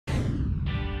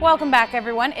Welcome back,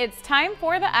 everyone. It's time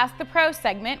for the Ask the Pro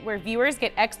segment where viewers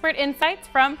get expert insights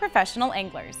from professional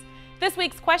anglers. This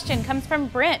week's question comes from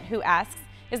Brent, who asks,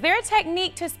 is there a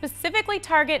technique to specifically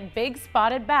target big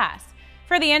spotted bass?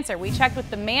 For the answer, we checked with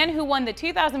the man who won the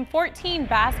 2014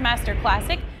 Bassmaster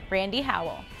Classic, Randy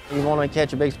Howell. You want to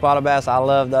catch a big spotted bass, I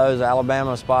love those.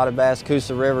 Alabama spotted bass,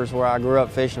 Coosa River's where I grew up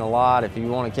fishing a lot. If you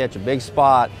want to catch a big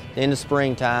spot in the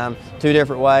springtime, two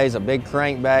different ways, a big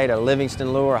crankbait, a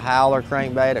Livingston lure, a Howler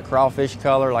crankbait, a crawfish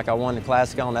color like I won the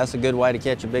Classic on, that's a good way to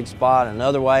catch a big spot.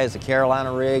 Another way is a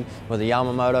Carolina rig with a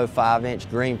Yamamoto 5-inch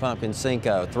green pumpkin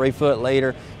Cinco. 3-foot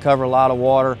leader, cover a lot of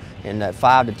water in that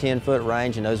 5 to 10 foot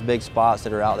range, and those big spots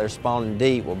that are out there spawning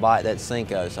deep will bite that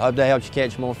Cinco. So I hope that helps you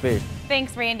catch more fish.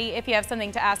 Thanks, Randy. If you have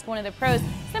something to ask one of the pros,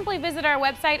 simply visit our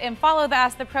website and follow the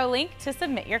Ask the Pro link to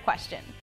submit your question.